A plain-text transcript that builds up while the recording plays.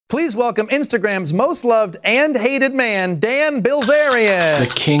Please welcome Instagram's most loved and hated man, Dan Bilzerian.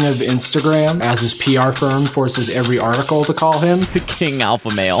 The king of Instagram, as his PR firm forces every article to call him. The king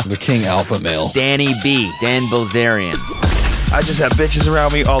alpha male. The king alpha male. Danny B. Dan Bilzerian. I just have bitches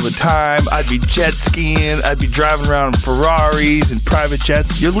around me all the time. I'd be jet skiing. I'd be driving around in Ferraris and private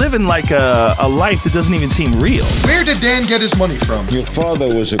jets. You're living like a life that doesn't even seem real. Where did Dan get his money from? Your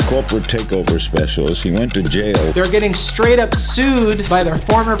father was a corporate takeover specialist. He went to jail. They're getting straight up sued by their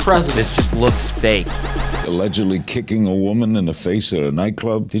former president. This just looks fake. Allegedly kicking a woman in the face at a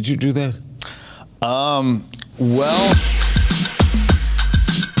nightclub. Did you do that? Well...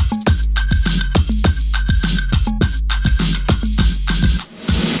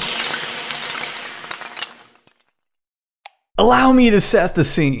 Allow me to set the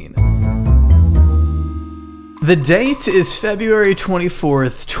scene. The date is February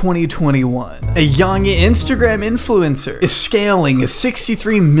 24th, 2021. A young Instagram influencer is scaling a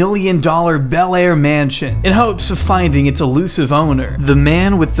 $63 million Bel Air mansion in hopes of finding its elusive owner, the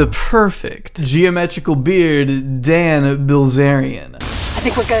man with the perfect geometrical beard, Dan Bilzerian. I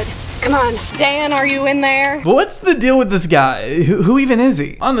think we're good. Come on. Dan, are you in there? But what's the deal with this guy? Who even is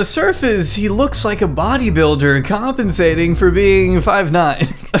he? On the surface, he looks like a bodybuilder compensating for being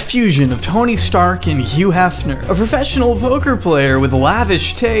 5'9". A fusion of Tony Stark and Hugh Hefner. A professional poker player with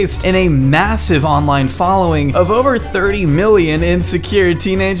lavish taste and a massive online following of over 30 million insecure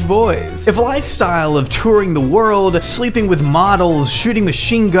teenage boys. If a lifestyle of touring the world, sleeping with models, shooting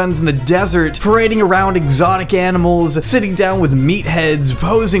machine guns in the desert, parading around exotic animals, sitting down with meatheads,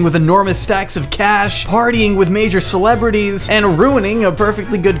 posing with enormous stacks of cash, partying with major celebrities, and ruining a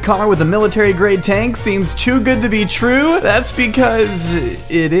perfectly good car with a military-grade tank seems too good to be true, that's because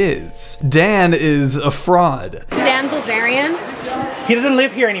it is. Dan is a fraud. Dan Bilzerian? He doesn't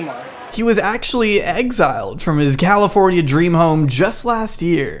live here anymore. He was actually exiled from his California dream home just last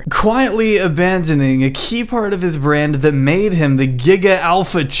year, quietly abandoning a key part of his brand that made him the Giga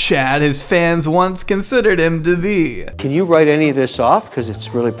Alpha Chad his fans once considered him to be. Can you write any of this off? Because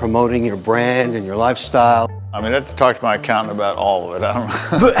it's really promoting your brand and your lifestyle. I mean, I have to talk to my accountant about all of it. I don't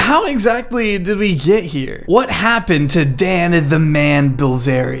know. But how exactly did we get here? What happened to Dan the Man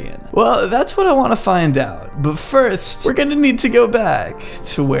Bilzerian? Well, that's what I want to find out. But first, we're gonna need to go back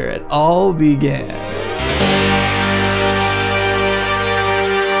to where it all began.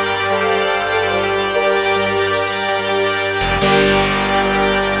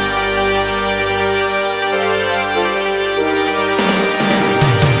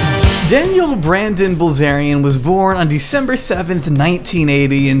 Daniel Brandon Bilzerian was born on December 7th,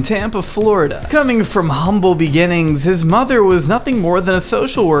 1980 in Tampa, Florida. Coming from humble beginnings, his mother was nothing more than a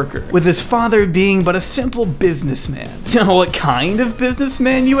social worker, with his father being but a simple businessman. You know, what kind of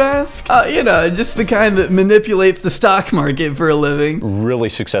businessman, you ask? You know, just the kind that manipulates the stock market for a living. Really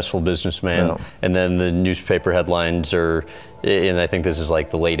successful businessman, yeah. And then the newspaper headlines are, and I think this is like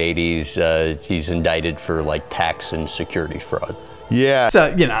the late 80s, he's indicted for like tax and securities fraud. Yeah.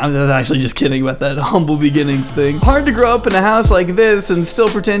 So, you know, I was actually just kidding about that humble beginnings thing. Hard to grow up in a house like this and still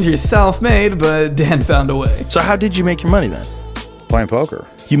pretend you're self-made, but Dan found a way. So how did you make your money then? Playing poker.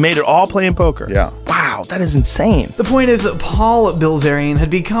 You made it all playing poker? Yeah. Wow, that is insane. The point is, Paul Bilzerian had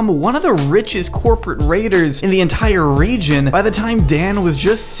become one of the richest corporate raiders in the entire region by the time Dan was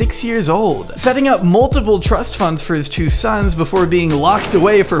just 6 years old, setting up multiple trust funds for his two sons before being locked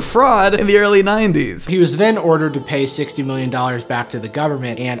away for fraud in the early 90s. He was then ordered to pay $60 million back to the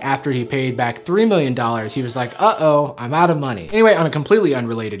government, and after he paid back $3 million, he was like, uh-oh, I'm out of money. Anyway, on a completely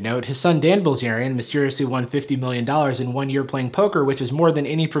unrelated note, his son Dan Bilzerian mysteriously won $50 million in 1 year playing poker, which is more than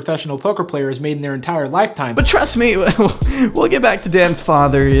any professional poker player has made in their entire lifetime. But trust me, we'll get back to Dan's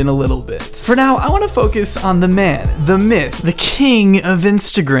father in a little bit. For now, I want to focus on the man, the myth, the king of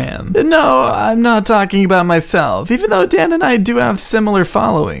Instagram. No, I'm not talking about myself, even though Dan and I do have similar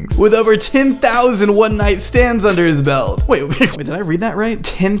followings, with over 10,000 one-night stands under his belt. Wait, did I read that right?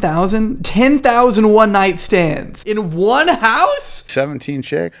 10,000? 10,000 one-night stands in one house? 17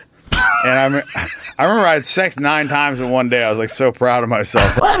 chicks. And I remember I had sex 9 times in one day. I was like so proud of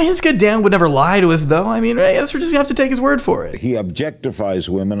myself. Well, I mean, it's good Dan would never lie to us, though. I mean, I guess we're just gonna have to take his word for it. He objectifies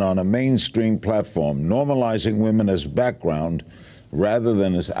women on a mainstream platform, normalizing women as background rather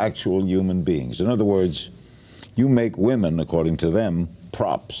than as actual human beings. In other words, you make women, according to them,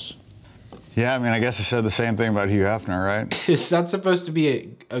 props. Yeah, I mean, I guess I said the same thing about Hugh Hefner, right? Is that supposed to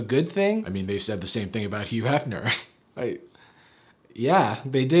be a good thing? I mean, they said the same thing about Hugh Hefner. Yeah,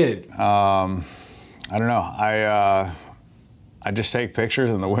 they did. I don't know. I just take pictures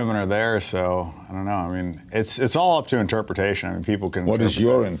and the women are there, so I don't know. I mean, it's all up to interpretation. I mean, people can. What is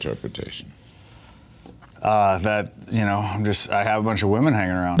your interpretation? that, you know, I have a bunch of women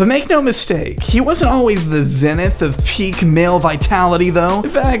hanging around. But make no mistake, he wasn't always the zenith of peak male vitality though. In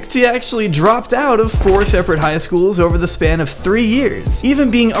fact, he actually dropped out of 4 separate high schools over the span of 3 years,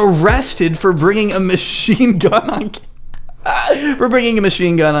 even being arrested for bringing a machine gun on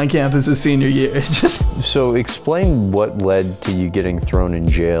campus his senior year. So explain what led to you getting thrown in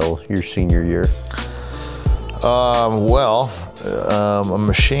jail your senior year. A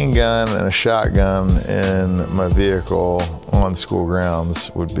machine gun and a shotgun in my vehicle on school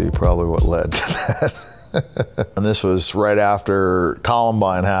grounds would be probably what led to that. And this was right after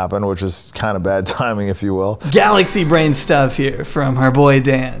Columbine happened, which is kind of bad timing, if you will. Galaxy brain stuff here from our boy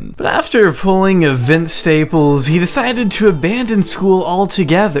Dan. But after pulling a Vince Staples, he decided to abandon school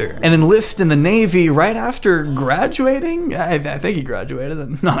altogether and enlist in the Navy right after graduating. I think he graduated,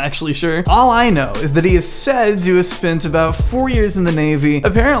 I'm not actually sure. All I know is that he is said to have spent about 4 years in the Navy,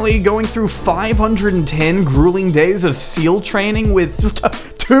 apparently going through 510 grueling days of SEAL training with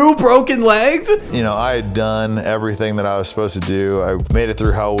 2 broken legs. You know, I had done everything that I was supposed to do. I made it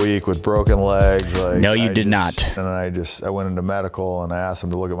through Hell Week with broken legs. No, you did not. And I went into medical and I asked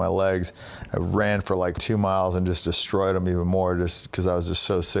them to look at my legs. I ran for like 2 miles and just destroyed them even more, just because I was just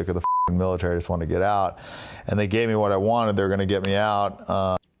so sick of the military. I just wanted to get out. And they gave me what I wanted. They were going to get me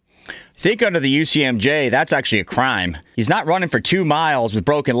out. Think under the UCMJ, that's actually a crime. He's not running for 2 miles with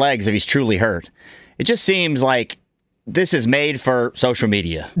broken legs if he's truly hurt. It just seems like this is made for social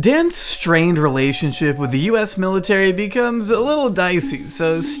media. Dan's strained relationship with the US military becomes a little dicey,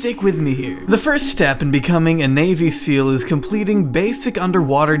 so stick with me here. The first step in becoming a Navy SEAL is completing basic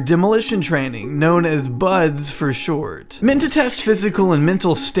underwater demolition training, known as BUDS for short. Meant to test physical and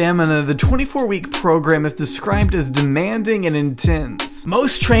mental stamina, the 24-week program is described as demanding and intense.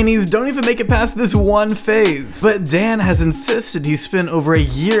 Most trainees don't even make it past this one phase, but Dan has insisted he spent over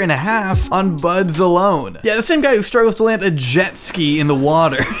 1.5 years on BUDS alone. Yeah, the same guy who struggles to land a jet ski in the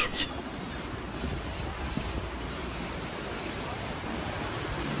water.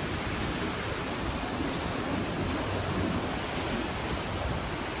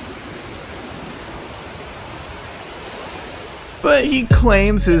 But he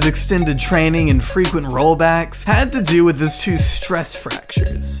claims his extended training and frequent rollbacks had to do with his 2 stress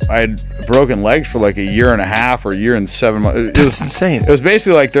fractures. I had broken legs for like 1.5 years or 1 year and 7 months. It was insane. It was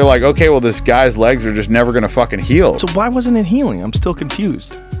basically like, they're like, okay, well, this guy's legs are just never gonna fucking heal. So why wasn't it healing? I'm still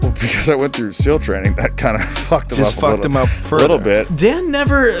confused. Well, because I went through SEAL training, that kind of fucked him up a little bit. Dan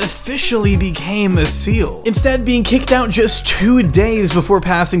never officially became a SEAL, instead being kicked out just 2 days before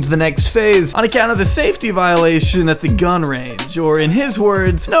passing to the next phase on account of a safety violation at the gun range, or in his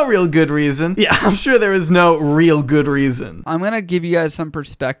words, no real good reason. Yeah, I'm sure there is no real good reason. I'm gonna give you guys some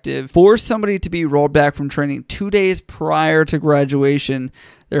perspective. For somebody to be rolled back from training 2 days prior to graduation,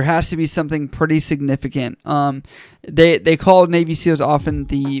 there has to be something pretty significant. They call Navy SEALs often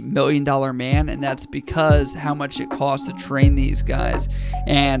the $1 million man, and that's because how much it costs to train these guys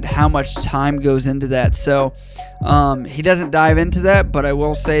and how much time goes into that. So he doesn't dive into that, but I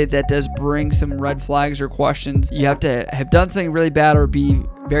will say that does bring some red flags or questions. You have to have done something really bad or be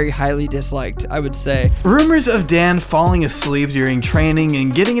very highly disliked, I would say. Rumors of Dan falling asleep during training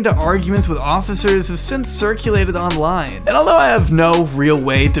and getting into arguments with officers have since circulated online. And although I have no real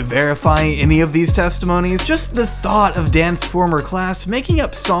way to verify any of these testimonies, just the thought of Dan's former class making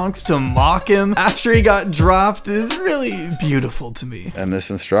up songs to mock him after he got dropped is really beautiful to me. And this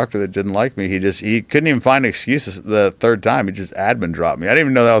instructor that didn't like me, he couldn't even find excuses the 3rd time. He just admin dropped me. I didn't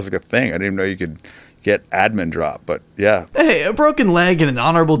even know that was like a thing. I didn't even know you could get admin drop, but yeah. Hey, a broken leg and an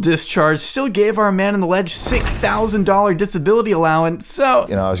honorable discharge still gave our man in the ledge $6,000 disability allowance, so...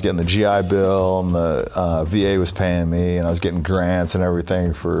 You know, I was getting the GI Bill, and the VA was paying me, and I was getting grants and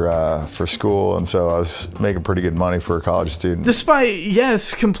everything for school, and so I was making pretty good money for a college student. Despite,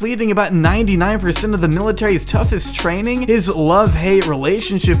 yes, completing about 99% of the military's toughest training, his love-hate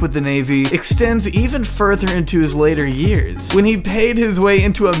relationship with the Navy extends even further into his later years, when he paid his way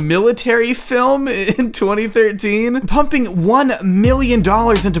into a military film in 2013, pumping $1 million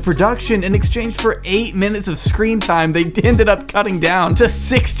into production in exchange for 8 minutes of screen time they ended up cutting down to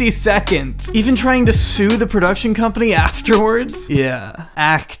 60 seconds. Even trying to sue the production company afterwards? Yeah,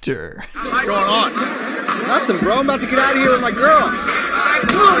 actor. What's going on? Nothing, bro. I'm about to get out of here with my girl.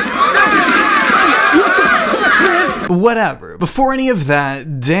 Whatever. Before any of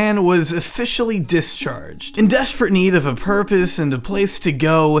that, Dan was officially discharged. In desperate need of a purpose and a place to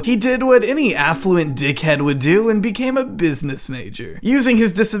go, he did what any affluent dickhead would do and became a business major, using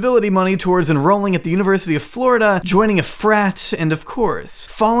his disability money towards enrolling at the University of Florida, joining a frat, and of course,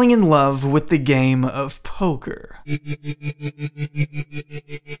 falling in love with the game of poker.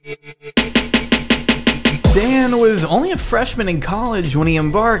 Dan was only a freshman in college when he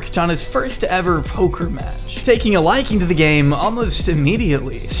embarked on his first ever poker match, taking a liking to the game almost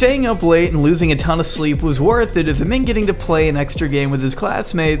immediately. Staying up late and losing a ton of sleep was worth it if it meant getting to play an extra game with his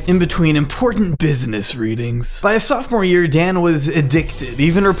classmates in between important business readings. By his sophomore year, Dan was addicted,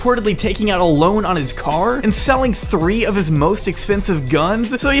 even reportedly taking out a loan on his car and selling 3 of his most expensive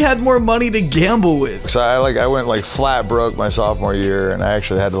guns so he had more money to gamble with. So I went like flat broke my sophomore year, and I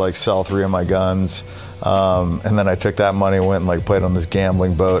actually had to like sell 3 of my guns. And then I took that money and went and like played on this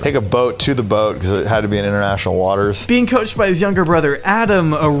gambling boat. Take a boat to the boat because it had to be in international waters. Being coached by his younger brother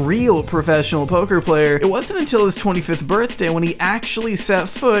Adam, a real professional poker player, it wasn't until his 25th birthday when he actually set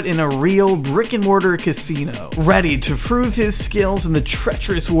foot in a real brick-and-mortar casino, ready to prove his skills in the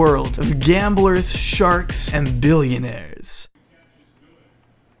treacherous world of gamblers, sharks, and billionaires.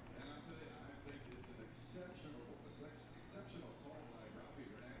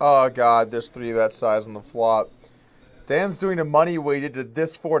 Oh god, this 3-bet size on the flop. Dan's doing a money weighted to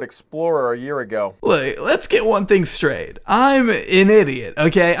this Ford Explorer a year ago. Look, let's get one thing straight. I'm an idiot,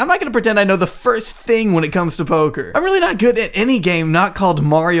 okay? I'm not gonna pretend I know the first thing when it comes to poker. I'm really not good at any game not called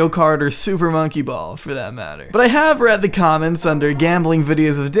Mario Kart or Super Monkey Ball, for that matter. But I have read the comments under gambling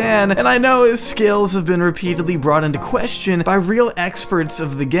videos of Dan, and I know his skills have been repeatedly brought into question by real experts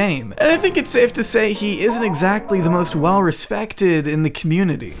of the game. And I think it's safe to say he isn't exactly the most well-respected in the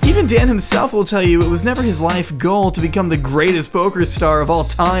community. Even Dan himself will tell you it was never his life goal to become the greatest poker star of all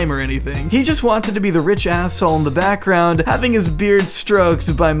time or anything. He just wanted to be the rich asshole in the background, having his beard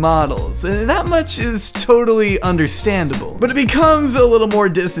stroked by models. And that much is totally understandable. But it becomes a little more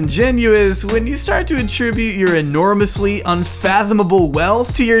disingenuous when you start to attribute your enormously unfathomable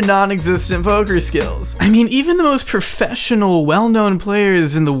wealth to your non-existent poker skills. I mean, even the most professional, well-known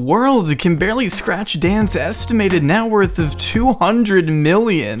players in the world can barely scratch Dan's estimated net worth of $200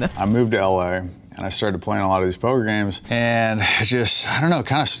 million. I moved to LA. And I started playing a lot of these poker games, and it just, I don't know,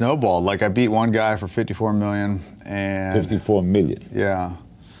 kind of snowballed. Like I beat one guy for 54 million, and 54 million. Yeah.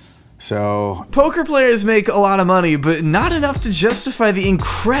 So poker players make a lot of money, but not enough to justify the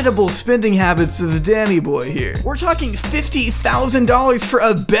incredible spending habits of Danny Boy here. We're talking $50,000 for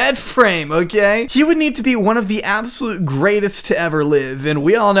a bed frame, okay? He would need to be one of the absolute greatest to ever live, and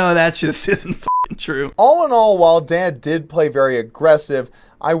we all know that just isn't f***ing true. All in all, while Dan did play very aggressive,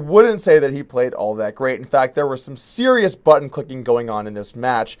 I wouldn't say that he played all that great. In fact, there was some serious button clicking going on in this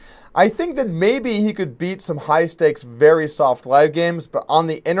match. I think that maybe he could beat some high stakes, very soft live games, but on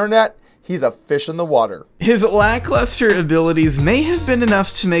the internet, he's a fish in the water. His lackluster abilities may have been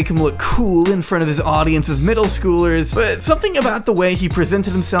enough to make him look cool in front of his audience of middle schoolers, but something about the way he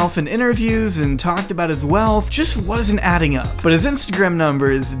presented himself in interviews and talked about his wealth just wasn't adding up. But his Instagram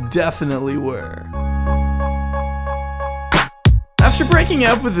numbers definitely were. After breaking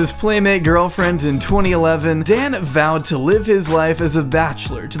up with his playmate girlfriend in 2011, Dan vowed to live his life as a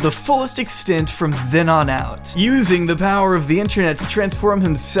bachelor to the fullest extent from then on out, using the power of the internet to transform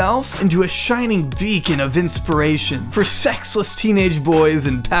himself into a shining beacon of inspiration for sexless teenage boys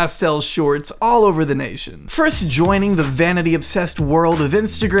in pastel shorts all over the nation. First joining the vanity-obsessed world of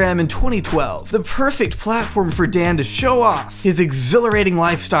Instagram in 2012, the perfect platform for Dan to show off his exhilarating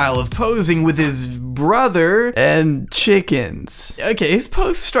lifestyle of posing with his brother and chickens. Okay, his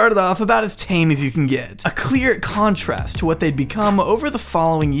posts started off about as tame as you can get, a clear contrast to what they'd become over the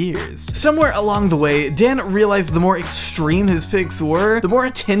following years. Somewhere along the way, Dan realized the more extreme his pics were, the more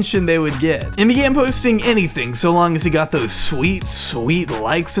attention they would get, and began posting anything so long as he got those sweet, sweet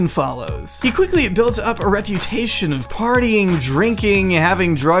likes and follows. He quickly built up a reputation of partying, drinking,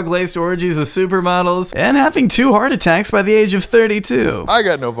 having drug-laced orgies with supermodels, and having 2 heart attacks by the age of 32. I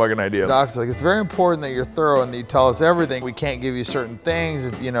got no fucking idea. Doctor's like, it's very important that you're thorough and that you tell us everything. We can't give you certain things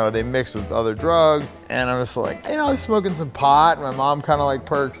if, you know, they mix with other drugs. And I'm just like, you know, I was smoking some pot, and my mom kind of like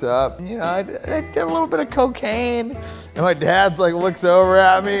perks up. You know, I did a little bit of cocaine, and my dad's like looks over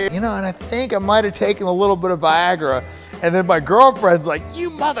at me, you know, and I think I might have taken a little bit of Viagra. And then my girlfriend's like, you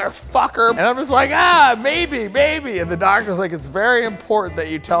motherfucker. And I'm just like, maybe. And the doctor's like, it's very important that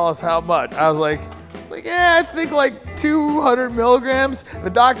you tell us how much. I was like, yeah, I think like 200 milligrams. The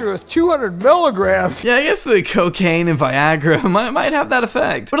doctor goes, 200 milligrams? Yeah, I guess the cocaine and Viagra might have that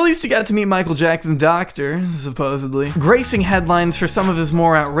effect. But at least he got to meet Michael Jackson's doctor, supposedly, gracing headlines for some of his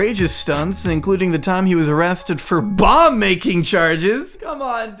more outrageous stunts, including the time he was arrested for bomb-making charges. Come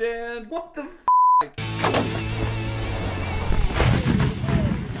on, Dan. What the f***?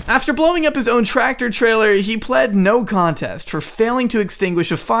 After blowing up his own tractor trailer, he pled no contest for failing to extinguish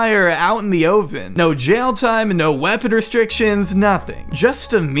a fire out in the open. No jail time, no weapon restrictions, nothing.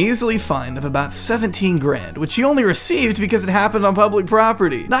 Just a measly fine of about 17 grand, which he only received because it happened on public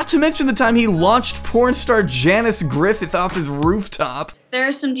property. Not to mention the time he launched porn star Janice Griffith off his rooftop. There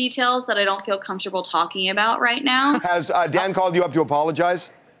are some details that I don't feel comfortable talking about right now. Has Dan called you up to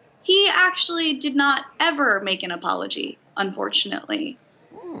apologize? He actually did not ever make an apology, unfortunately,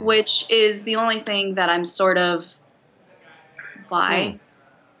 which is the only thing that I'm sort of why.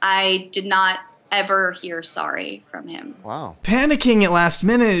 I did not ever hear sorry from him. Wow. Panicking at last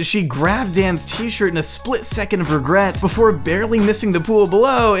minute, she grabbed Dan's t-shirt in a split second of regret before barely missing the pool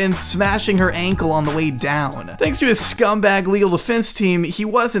below and smashing her ankle on the way down. Thanks to his scumbag legal defense team, he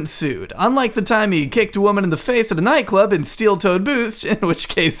wasn't sued, unlike the time he kicked a woman in the face at a nightclub in steel-toed boots, in which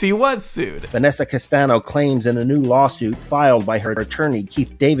case he was sued. Vanessa Castano claims in a new lawsuit filed by her attorney,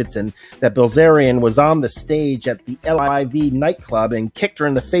 Keith Davidson, that Bilzerian was on the stage at the LIV nightclub and kicked her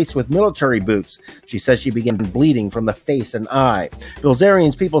in the face with military boots. She says she began bleeding from the face and eye.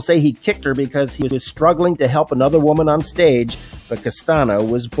 Bilzerian's people say he kicked her because he was struggling to help another woman on stage, but Castano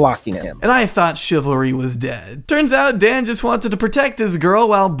was blocking him. And I thought chivalry was dead. Turns out Dan just wanted to protect his girl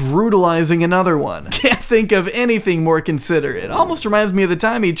while brutalizing another one. Can't think of anything more considerate. Almost reminds me of the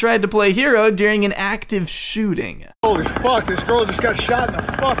time he tried to play hero during an active shooting. Holy fuck, this girl just got shot in the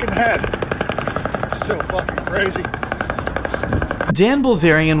fucking head. It's so fucking crazy. Dan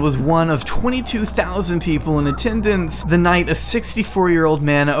Bilzerian was one of 22,000 people in attendance the night a 64-year-old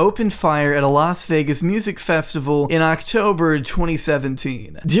man opened fire at a Las Vegas music festival in October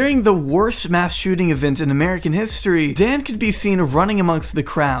 2017. During the worst mass shooting event in American history, Dan could be seen running amongst the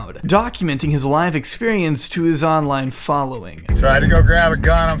crowd, documenting his live experience to his online following. So I had to go grab a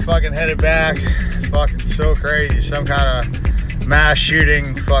gun, I'm fucking headed back. Fucking so crazy, some kind of mass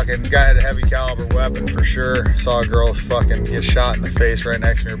shooting, fucking guy had a heavy caliber weapon for sure. Saw a girl fucking get shot in the face right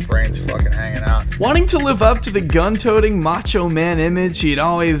next to me, her brains fucking hanging out. Wanting to live up to the gun-toting macho man image he'd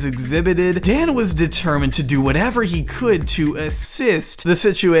always exhibited, Dan was determined to do whatever he could to assist the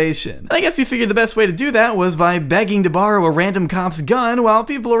situation. I guess he figured the best way to do that was by begging to borrow a random cop's gun while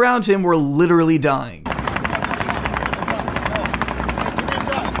people around him were literally dying.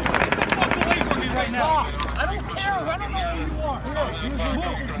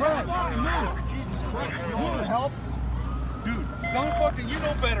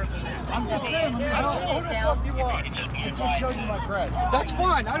 That's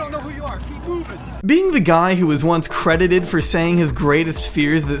fine. I don't know who you are. Keep moving. Being the guy who was once credited for saying his greatest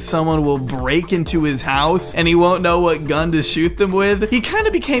fear is that someone will break into his house and he won't know what gun to shoot them with, he kind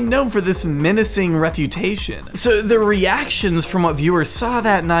of became known for this menacing reputation. So the reactions from what viewers saw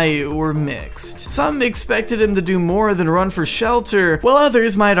that night were mixed. Some expected him to do more than run for shelter, while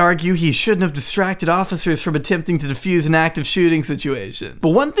others might argue he shouldn't have distracted officers from attempting to defuse an active shooting situation. But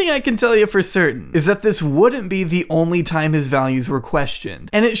one thing I can tell you for certain is that this wouldn't be the only time his values were questioned,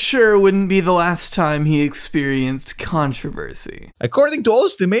 and it sure wouldn't be the last time he experienced controversy. According to all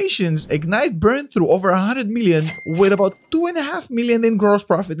estimations, Ignite burned through over 100 million with about 2.5 million in gross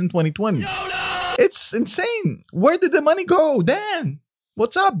profit in 2020. It's insane. Where did the money go? Dan,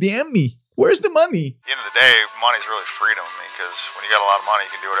 what's up? DM me. Where's the money? At the end of the day, money's really freedom with me, because when you got a lot of money, you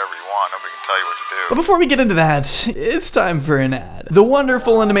can do whatever you want. Nobody can tell you what to do. But before we get into that, it's time for an ad. The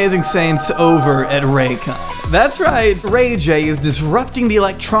wonderful and amazing saints over at Raycon. That's right, Ray J is disrupting the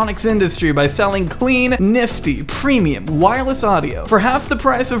electronics industry by selling clean, nifty, premium, wireless audio for half the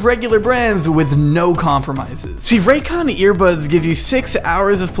price of regular brands with no compromises. See, Raycon earbuds give you 6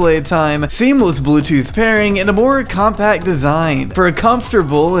 hours of playtime, seamless Bluetooth pairing, and a more compact design for a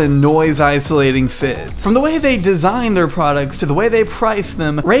comfortable and noise-isolating fit. From the way they design their products to the way they price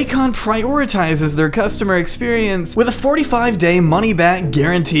them, Raycon prioritizes their customer experience with a 45-day money-back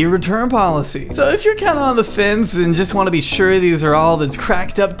guarantee return policy. So if you're kind of on the fence and just want to be sure these are all that's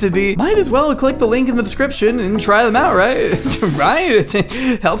cracked up to be, might as well click the link in the description and try them out, right? Right?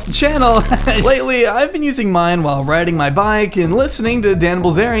 It helps the channel. Lately, I've been using mine while riding my bike and listening to Dan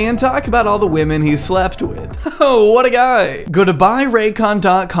Bilzerian talk about all the women he slept with. Oh, what a guy. Go to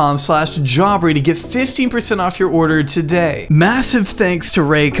buyraycon.com/Jaubrey to get 15% off your order today. Massive thanks to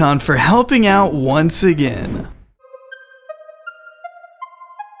Raycon for helping out once again.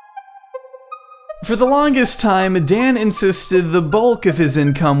 For the longest time, Dan insisted the bulk of his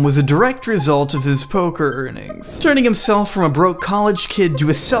income was a direct result of his poker earnings, turning himself from a broke college kid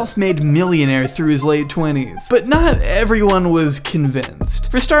to a self-made millionaire through his late 20s. But not everyone was convinced.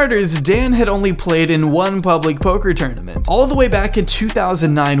 For starters, Dan had only played in one public poker tournament, all the way back in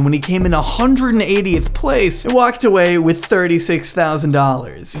 2009 when he came in 180th place and walked away with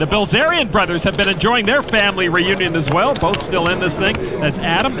 $36,000. The Bilzerian brothers have been enjoying their family reunion as well, both still in this thing. That's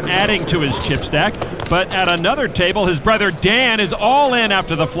Adam adding to his chip stack. But at another table, his brother Dan is all in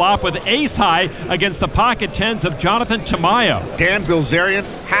after the flop with ace high against the pocket tens of Jonathan Tamayo. Dan Bilzerian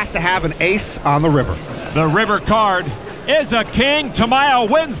has to have an ace on the river. The river card is a king. Tamayo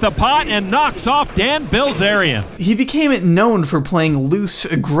wins the pot and knocks off Dan Bilzerian. He became known for playing loose,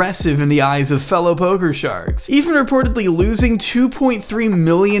 aggressive in the eyes of fellow poker sharks, even reportedly losing $2.3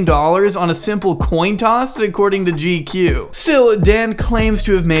 million on a simple coin toss, according to GQ. Still, Dan claims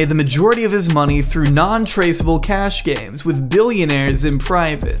to have made the majority of his money through non-traceable cash games with billionaires in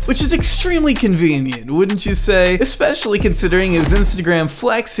private, which is extremely convenient, wouldn't you say? Especially considering his Instagram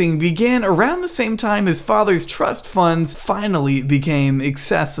flexing began around the same time his father's trust funds finally became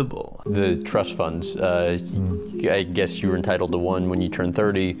accessible. The trust funds, I guess you were entitled to one when you turned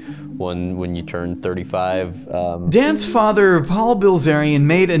 30, one when you turned 35. Dan's father, Paul Bilzerian,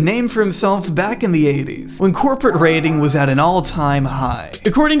 made a name for himself back in the 80s, when corporate rating was at an all-time high.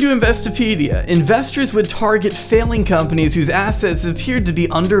 According to Investopedia, investors would target failing companies whose assets appeared to be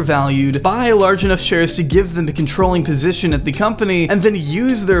undervalued, buy large enough shares to give them a controlling position at the company, and then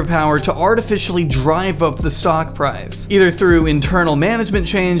use their power to artificially drive up the stock price, either through internal management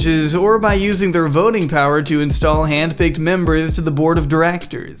changes or by using their voting power to install hand-picked members to the board of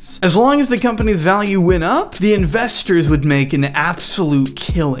directors. As long as the company's value went up, the investors would make an absolute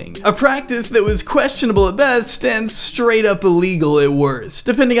killing. A practice that was questionable at best and straight up illegal at worst,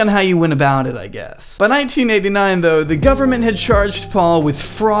 depending on how you went about it, I guess. By 1989, though, the government had charged Paul with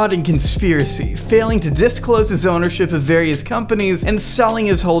fraud and conspiracy, failing to disclose his ownership of various companies and selling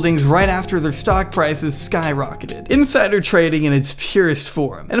his holdings right after their stock prices skyrocketed. Insider trading in its purest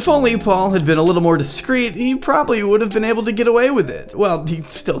form. And if only Paul had been a little more discreet, he probably would have been able to get away with it. Well, he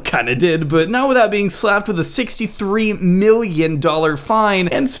still kinda did, but not without being slapped with a $63 million fine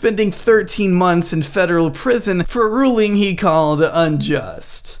and spending 13 months in federal prison for a ruling he called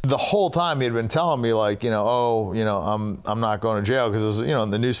unjust. The whole time he had been telling me, like, I'm not going to jail, because it was, in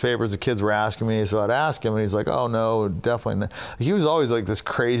the newspapers, the kids were asking me, so I'd ask him, and he's like, oh no, definitely not. He was always like this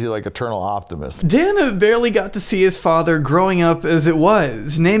crazy, like, eternal optimist. Dan barely got to see his father growing up as it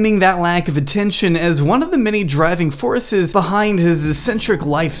was, naming that lack of attention as one of the many driving forces behind his eccentric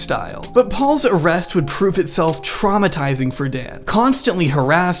lifestyle. But Paul's arrest would prove itself traumatizing for Dan, constantly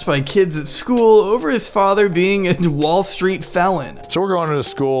harassed by kids at school over his father being a Wall Street felon. So we're going to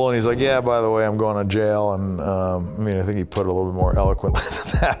school, and he's like, yeah, by the way, I'm going to jail, and I think he put it a little bit more eloquently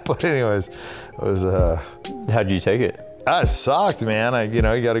than that, but anyways, it was, How'd you take it? It sucked, man. You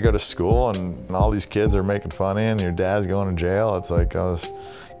got to go to school, and all these kids are making fun of you, and your dad's going to jail. It's like, I was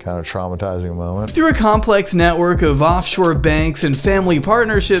kind of traumatizing moment. Through a complex network of offshore banks and family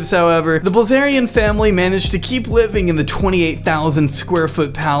partnerships, however, the Bilzerian family managed to keep living in the 28,000 square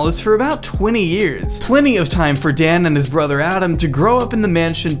foot palace for about 20 years. Plenty of time for Dan and his brother Adam to grow up in the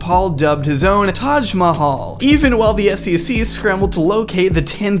mansion Paul dubbed his own Taj Mahal, even while the SEC scrambled to locate the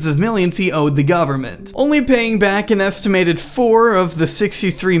tens of millions he owed the government, only paying back an estimated $4 of the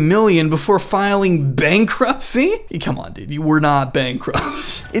 $63 million before filing bankruptcy? Come on, dude, you were not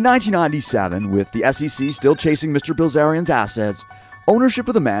bankrupt. In 1997, with the SEC still chasing Mr. Bilzerian's assets, ownership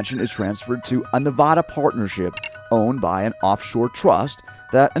of the mansion is transferred to a Nevada partnership owned by an offshore trust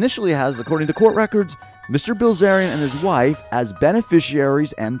that initially has, according to court records, Mr. Bilzerian and his wife as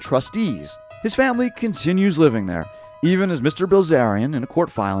beneficiaries and trustees. His family continues living there, even as Mr. Bilzerian, in a court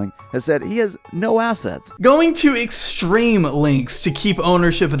filing, has said he has no assets. Going to extreme lengths to keep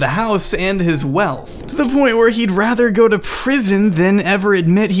ownership of the house and his wealth, to the point where he'd rather go to prison than ever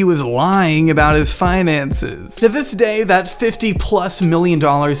admit he was lying about his finances. To this day, that $50+ million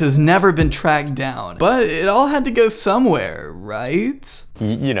has never been tracked down, but it all had to go somewhere, right?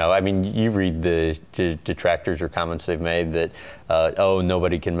 You read the detractors or comments they've made that,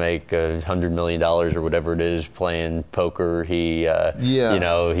 nobody can make $100 million or whatever it is playing poker. He's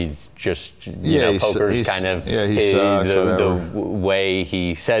just, poker's kind of the way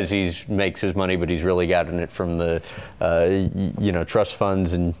he says he makes his money, but he's really gotten it from the, trust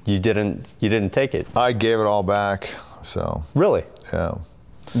funds, and you didn't take it. I gave it all back, so. Really? Yeah.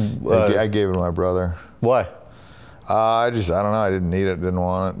 I gave it to my brother. Why? I don't know, I didn't need it, didn't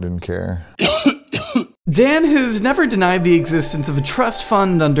want it, didn't care. Dan has never denied the existence of a trust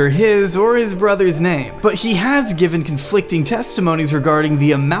fund under his or his brother's name, but he has given conflicting testimonies regarding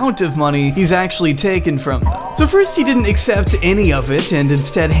the amount of money he's actually taken from them. So first he didn't accept any of it and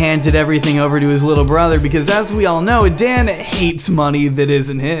instead handed everything over to his little brother because, as we all know, Dan hates money that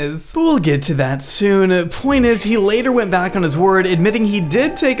isn't his. But we'll get to that soon. Point is, he later went back on his word, admitting he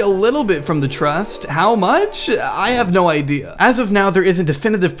did take a little bit from the trust. How much? I have no idea. As of now, there isn't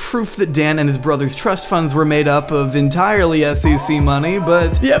definitive proof that Dan and his brother's trust funds were made up of entirely SEC money,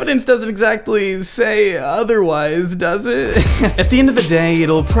 but the evidence doesn't exactly say otherwise, does it? At the end of the day,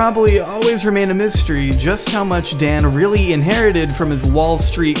 it'll probably always remain a mystery just how much Dan really inherited from his Wall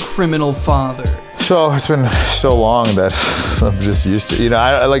Street criminal father. So it's been so long that I'm just used to, you know,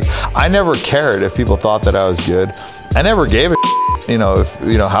 I never cared if people thought that I was good. I never gave a you know, if,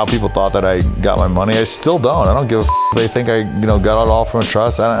 you know, how people thought that I got my money. I still don't. I don't give a they think I, you know, got it all from a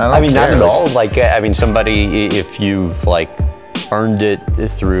trust. I don't care. Not at all. Like, I mean, somebody, if you've like earned it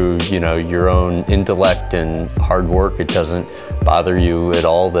through, you know, your own intellect and hard work, it doesn't bother you at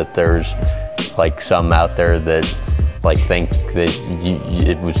all that there's like some out there that like think that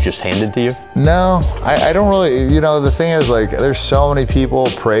it was just handed to you? No, I don't really, you know, the thing is like there's so many people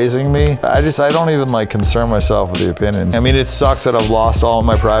praising me. I don't even like concern myself with the opinions. I mean, it sucks that I've lost all of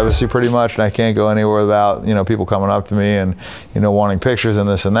my privacy pretty much and I can't go anywhere without, you know, people coming up to me and, you know, wanting pictures and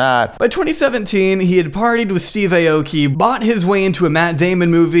this and that. By 2017, he had partied with Steve Aoki, bought his way into a Matt Damon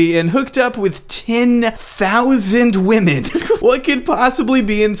movie, and hooked up with 10,000 women. What could possibly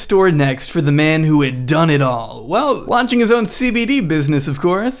be in store next for the man who had done it all? Well, launching his own CBD business, of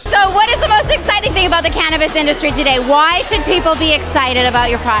course. So what is the most exciting thing about the cannabis industry today? Why should people be excited about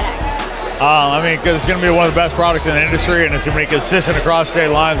your product? I mean, because it's going to be one of the best products in the industry, and it's going to be consistent across state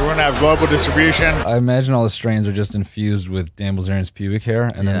lines. We're going to have global distribution. I imagine all the strains are just infused with Dan Bilzerian's pubic hair,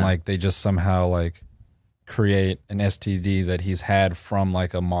 and then like they just somehow like create an STD that he's had from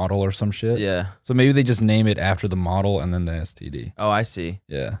like a model or some shit. Yeah. So maybe they just name it after the model and then the STD. Oh, I see.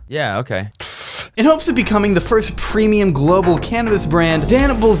 Yeah. Yeah, okay. In hopes of becoming the first premium global cannabis brand, Dan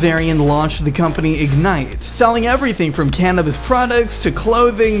Bilzerian launched the company Ignite, selling everything from cannabis products to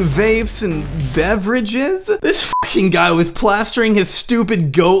clothing, vapes, and beverages. This fucking guy was plastering his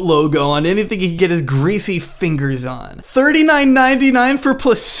stupid goat logo on anything he could get his greasy fingers on. $39.99 for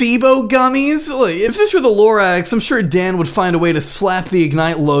placebo gummies? Like, if this were the Lorax, I'm sure Dan would find a way to slap the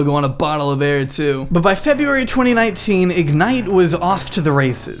Ignite logo on a bottle of air too. But by February 2019, Ignite was off to the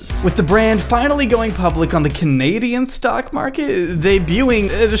races, with the brand finally going public on the Canadian stock market, debuting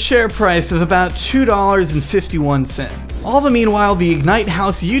at a share price of about $2.51. All the meanwhile, the Ignite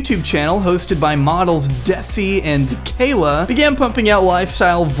House YouTube channel, hosted by models Desi and Kayla, began pumping out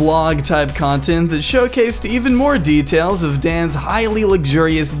lifestyle vlog type content that showcased even more details of Dan's highly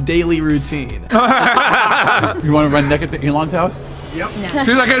luxurious daily routine. You want to run naked in Elon's house? Yep. No.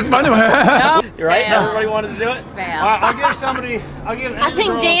 She's like, it's funny. No. You're right? Fail. Everybody wanted to do it? Fail. I'll give somebody, I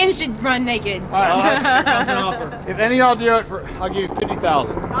think Dan should run naked. All right, that's an offer. If any of y'all do it, I'll give you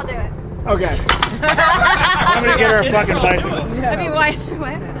 50,000. I'll do it. Okay. Somebody get her a fucking bicycle. I mean, what?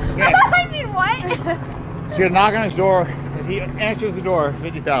 Okay. I mean, what? She's gonna knock on his door. If he answers the door,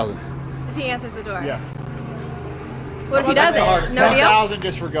 50,000. If he answers the door. Yeah. What if he doesn't? No deal? 10,000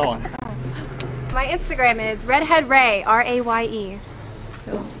 just for going. My Instagram is redheadray, R-A-Y-E.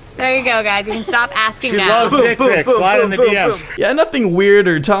 So, there you go, guys. You can stop asking now. She loves dick pics. Slide in the DMs. Yeah, nothing weird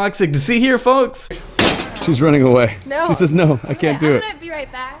or toxic to see here, folks. She's running away. No. She says, no, I can't do it. I'm gonna be right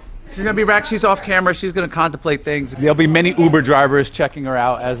back. She's gonna be back. She's off camera. She's gonna contemplate things. There'll be many Uber drivers checking her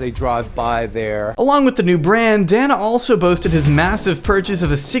out as they drive by there. Along with the new brand, Dan also boasted his massive purchase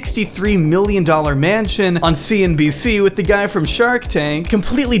of a $63 million mansion on CNBC with the guy from Shark Tank,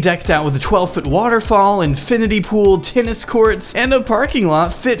 completely decked out with a 12-foot waterfall, infinity pool, tennis courts, and a parking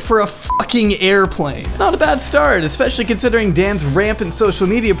lot fit for a fucking airplane. Not a bad start, especially considering Dan's rampant social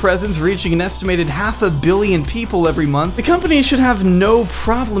media presence reaching an estimated 500 million people every month. The company should have no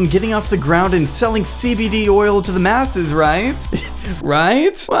problem getting off the ground and selling CBD oil to the masses, right?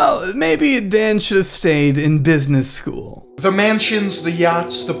 Right? Well, maybe Dan should have stayed in business school. The mansions, the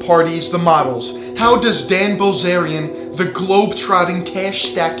yachts, the parties, the models. How does Dan Bilzerian, the globe-trotting,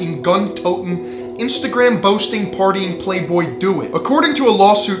 cash-stacking, gun-toting, Instagram-boasting, partying playboy do it? According to a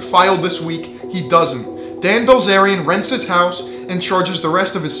lawsuit filed this week, he doesn't. Dan Bilzerian rents his house and charges the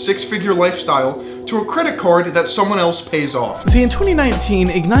rest of his six-figure lifestyle to a credit card that someone else pays off. See, in 2019,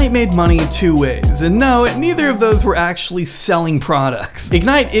 Ignite made money 2 ways, and no, neither of those were actually selling products.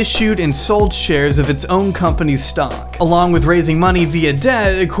 Ignite issued and sold shares of its own company's stock, along with raising money via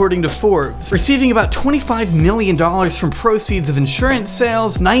debt, according to Forbes, receiving about $25 million from proceeds of insurance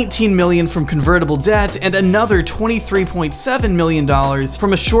sales, $19 million from convertible debt, and another $23.7 million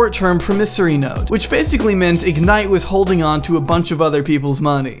from a short-term promissory note, which basically meant Ignite was holding on to a bunch of other people's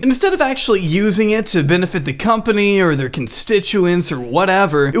money. And instead of actually using it to benefit the company or their constituents or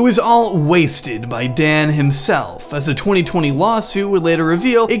whatever, it was all wasted by Dan himself. As a 2020 lawsuit would later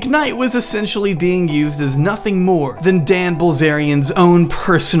reveal, Ignite was essentially being used as nothing more than Dan Bilzerian's own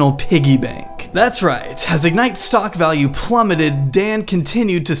personal piggy bank. That's right, as Ignite's stock value plummeted, Dan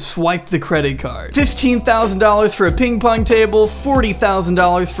continued to swipe the credit card. $15,000 for a ping pong table,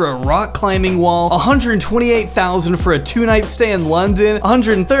 $40,000 for a rock climbing wall, $128,000 for a 2-night stay in London,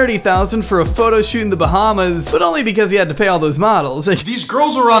 $130,000 for a photo shoot in the Bahamas, but only because he had to pay all those models. These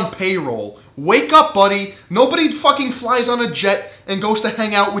girls are on payroll. Wake up, buddy. Nobody fucking flies on a jet and goes to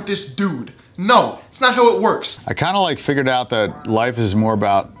hang out with this dude. No, it's not how it works. I kind of like figured out that life is more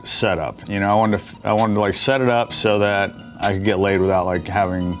about setup. You know, I wanted to like set it up so that I could get laid without like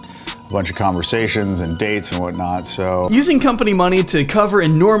having a bunch of conversations and dates and whatnot, so. Using company money to cover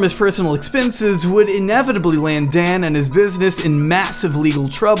enormous personal expenses would inevitably land Dan and his business in massive legal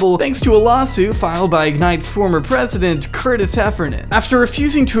trouble thanks to a lawsuit filed by Ignite's former president, Curtis Heffernan. After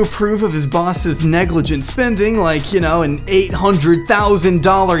refusing to approve of his boss's negligent spending, like, you know, an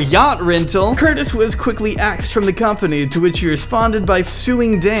 $800,000 yacht rental, Curtis was quickly axed from the company, to which he responded by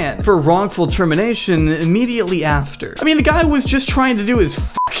suing Dan for wrongful termination immediately after. I mean, the guy was just trying to do his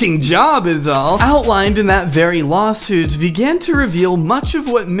fucking job is all. Outlined in that very lawsuit began to reveal much of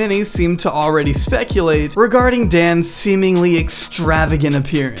what many seem to already speculate regarding Dan's seemingly extravagant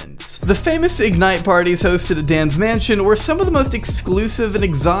appearance. The famous Ignite parties hosted at Dan's mansion were some of the most exclusive and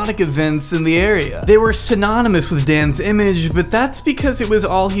exotic events in the area. They were synonymous with Dan's image, but that's because it was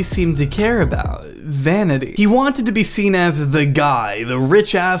all he seemed to care about. Vanity. He wanted to be seen as the guy, the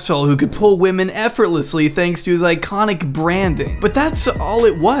rich asshole who could pull women effortlessly thanks to his iconic branding. But that's all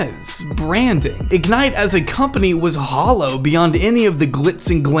it was, branding. Ignite as a company was hollow beyond any of the glitz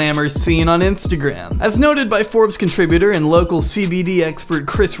and glamour seen on Instagram. As noted by Forbes contributor and local CBD expert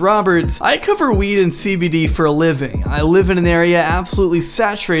Chris Roberts, I cover weed and CBD for a living. I live in an area absolutely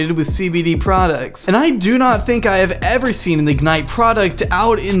saturated with CBD products, and I do not think I have ever seen an Ignite product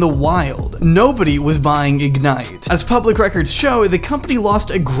out in the wild. Nobody was buying Ignite. As public records show, the company lost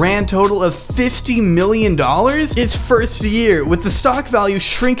a grand total of $50 million its first year, with the stock value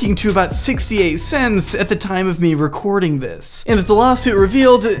shrinking to about 68 cents at the time of me recording this. And as the lawsuit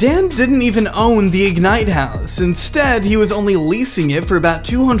revealed, Dan didn't even own the Ignite house. Instead, he was only leasing it for about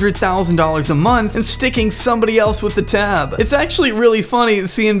 $200,000 a month and sticking somebody else with the tab. It's actually really funny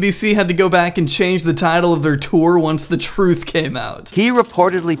CNBC had to go back and change the title of their tour once the truth came out. He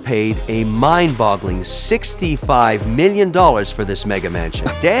reportedly paid a mind-boggling $65 million for this mega mansion.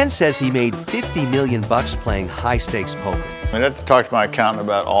 Dan says he made $50 million playing high-stakes poker. I'd have to talk to my accountant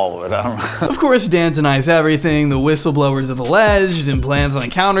about all of it. I don't know. Of course, Dan denies everything the whistleblowers have alleged and plans on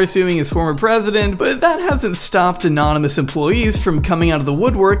countersuing his former president, but that hasn't stopped anonymous employees from coming out of the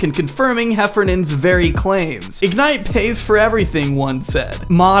woodwork and confirming Heffernan's very claims. Ignite pays for everything, one said.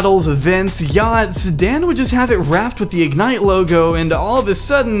 Models, events, yachts, Dan would just have it wrapped with the Ignite logo, and all of a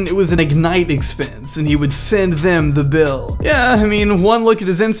sudden it was an Ignite expense, and he would send them the bill. Yeah, I mean, one look at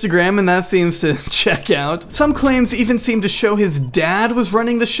his Instagram and that seems to check out. Some claims even seem to show his dad was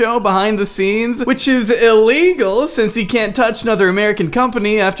running the show behind the scenes, which is illegal since he can't touch another American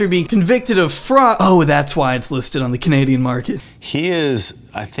company after being convicted of fraud. Oh, that's why it's listed on the Canadian market. He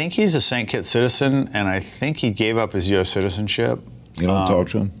is, I think he's a St. Kitts citizen, and I think he gave up his U.S. citizenship. You don't talk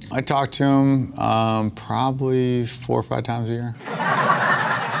to him? I talk to him probably 4 or 5 times a year.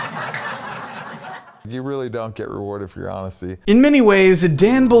 You really don't get rewarded for your honesty. In many ways,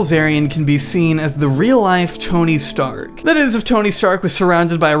 Dan Bilzerian can be seen as the real-life Tony Stark. That is, if Tony Stark was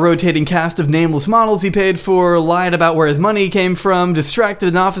surrounded by a rotating cast of nameless models he paid for, lied about where his money came from, distracted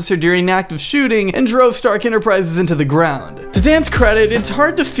an officer during an active shooting, and drove Stark Enterprises into the ground. To Dan's credit, it's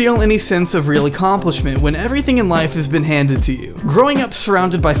hard to feel any sense of real accomplishment when everything in life has been handed to you. Growing up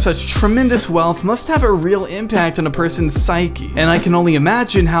surrounded by such tremendous wealth must have a real impact on a person's psyche, and I can only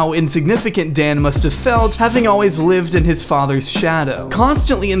imagine how insignificant Dan must have felt, having always lived in his father's shadow,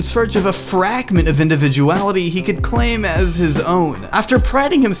 constantly in search of a fragment of individuality he could claim as his own. After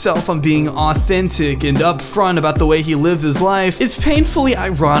priding himself on being authentic and upfront about the way he lives his life, it's painfully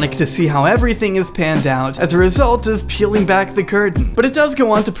ironic to see how everything is panned out as a result of peeling back the curtain. But it does go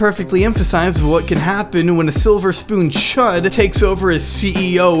on to perfectly emphasize what can happen when a silver spoon chud takes over as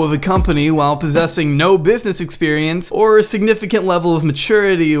CEO of a company while possessing no business experience or a significant level of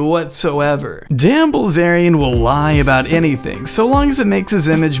maturity whatsoever. Dan Bilzerian will lie about anything so long as it makes his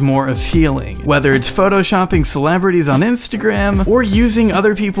image more appealing, whether it's photoshopping celebrities on Instagram or using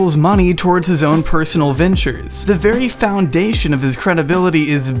other people's money towards his own personal ventures. The very foundation of his credibility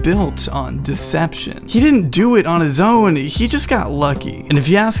is built on deception. He didn't do it on his own, he just got lucky. And if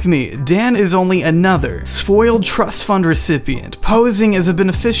you ask me, Dan is only another spoiled trust fund recipient posing as a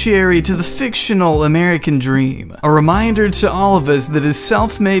beneficiary to the fictional American dream. A reminder to all of us that his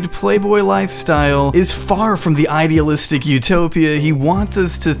self-made playboy lifestyle is far from the idealistic utopia he wants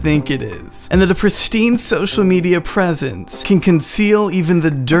us to think it is, and that a pristine social media presence can conceal even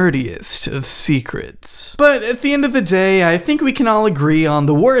the dirtiest of secrets. But at the end of the day, I think we can all agree on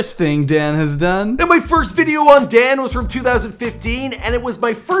the worst thing Dan has done. And my first video on Dan was from 2015, and it was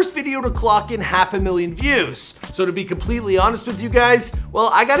my first video to clock in 500,000 views. So to be completely honest with you guys, well,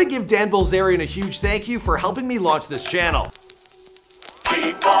 I gotta give Dan Bilzerian a huge thank you for helping me launch this channel.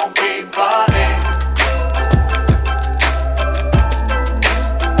 Keep on